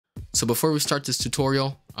So before we start this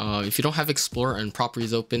tutorial, if you don't have Explorer and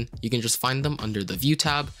Properties open, you can just find them under the View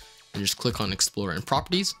tab and just click on Explorer and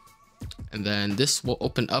Properties. And then this will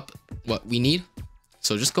open up what we need.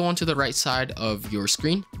 So just go onto the right side of your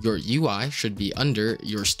screen. Your UI should be under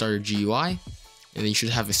your starter GUI, and then you should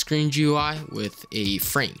have a screen GUI with a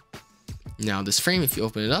frame. Now this frame, if you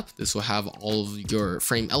open it up, this will have all of your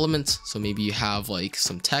frame elements. So maybe you have like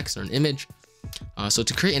some text or an image. So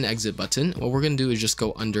to create an exit button, what we're going to do is just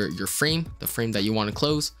go under your frame, the frame that you want to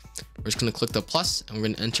close. We're just going to click the plus and we're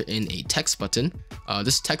going to enter in a text button.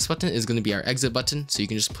 This text button is going to be our exit button, so you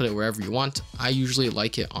can just put it wherever you want. I usually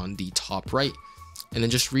like it on the top right, and then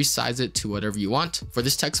just resize it to whatever you want. For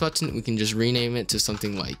this text button, we can just rename it to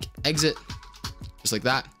something like exit, just like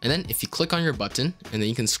that. And then if you click on your button, and then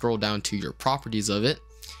you can scroll down to your properties of it.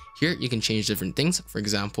 Here you can change different things. For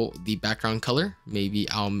example, the background color, maybe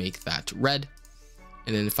I'll make that red.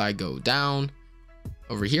 And then if I go down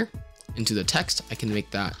over here into the text, I can make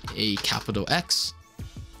that a capital X.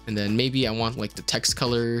 And then maybe I want like the text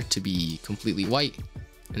color to be completely white.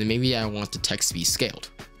 And then maybe I want the text to be scaled.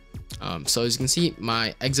 So as you can see,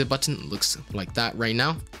 my exit button looks like that right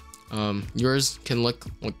now. Yours can look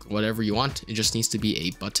like whatever you want. It just needs to be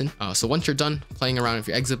a button. So once you're done playing around with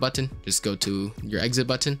your exit button, just go to your exit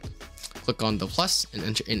button, click on the plus and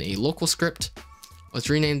enter in a local script. Let's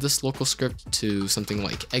rename this local script to something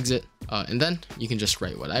like exit. And then you can just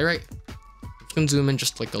write what I write. You can zoom in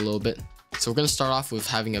just like a little bit. So we're going to start off with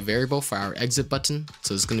having a variable for our exit button.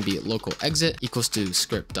 So it's going to be local exit equals to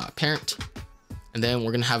script.parent. And then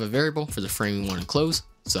we're going to have a variable for the frame we want to close.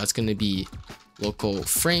 So that's going to be local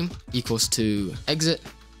frame equals to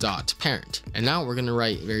exit.parent. And now we're going to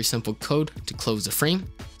write very simple code to close the frame.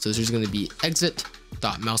 So this is going to be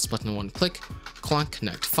exit.mouse button one click,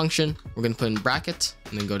 connect function. We're going to put in brackets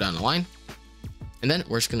and then go down the line. And then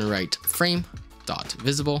we're just going to write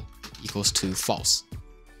frame.visible equals to false.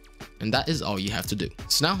 And that is all you have to do.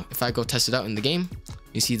 So now if I go test it out in the game,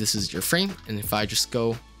 you see this is your frame. And if I just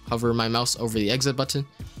go hover my mouse over the exit button,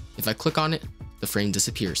 if I click on it, the frame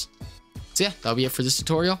disappears. So yeah, that'll be it for this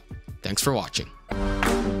tutorial. Thanks for watching.